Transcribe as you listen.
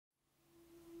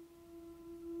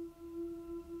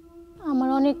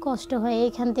আমার অনেক কষ্ট হয়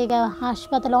এখান থেকে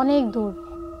হাসপাতাল অনেক দূর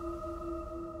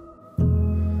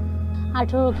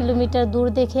 18 কিলোমিটার দূর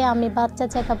দেখে আমি বাচ্চা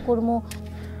চেকআপ করব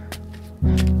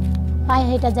পায়ে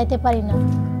হেঁটে যেতে পারি না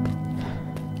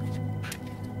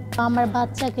আমার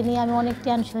বাচ্চাকে নিয়ে আমি অনেক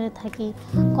টেনশনে থাকি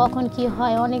কখন কি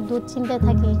হয় অনেক দুশ্চিন্তায়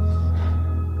থাকি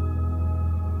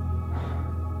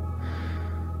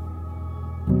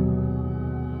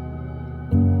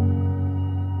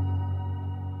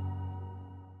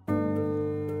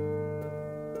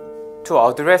To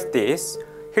address this,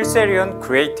 Healcerion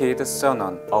created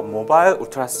Sonon, a mobile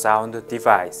ultrasound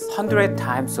device 100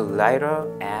 times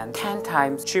lighter and 10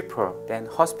 times cheaper than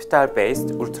hospital-based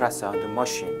ultrasound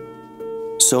machine.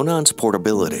 Sonon's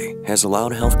portability has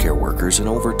allowed healthcare workers in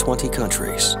over 20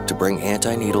 countries to bring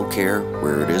antenatal care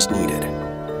where it is needed.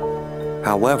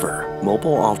 However,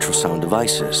 mobile ultrasound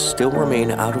devices still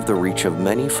remain out of the reach of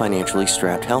many financially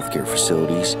strapped healthcare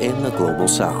facilities in the global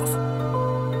south.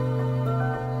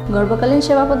 গর্ভকালীন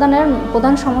সেবা প্রদানের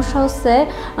প্রধান সমস্যা হচ্ছে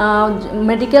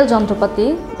medical যন্ত্রপাতি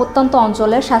প্রত্যন্ত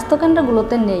অঞ্চলের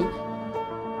স্বাস্থ্যকেন্দ্রগুলোতে নেই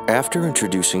After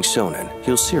introducing Sonon,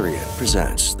 Healcerion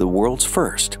presents the world's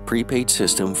first prepaid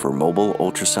system for mobile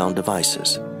ultrasound devices.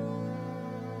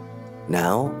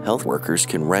 Now, health workers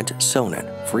can rent Sonon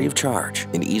free of charge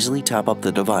and easily top up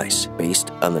the device based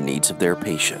on the needs of their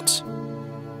patients.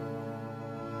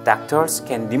 Doctors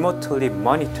can remotely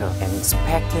monitor and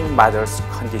inspecting mother's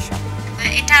condition.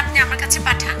 এটা আপনি আমার কাছে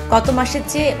পাঠান গত মাসের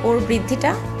চেয়ে ওর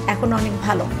বৃদ্ধিটা এখন অনেক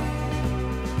ভালো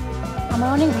আমার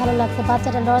অনেক ভালো লাগছে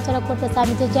বাচ্চাটা লড়াচড়া করতেছে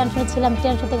আমি যে টেনশনে ছিলাম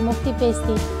টেনশন থেকে মুক্তি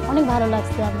পেয়েছি অনেক ভালো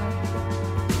লাগছে আমার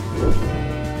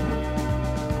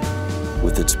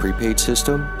With its prepaid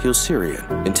system, Healcerion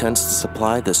intends to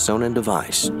supply the Sonon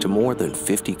device to more than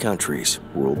 50 countries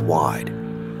worldwide.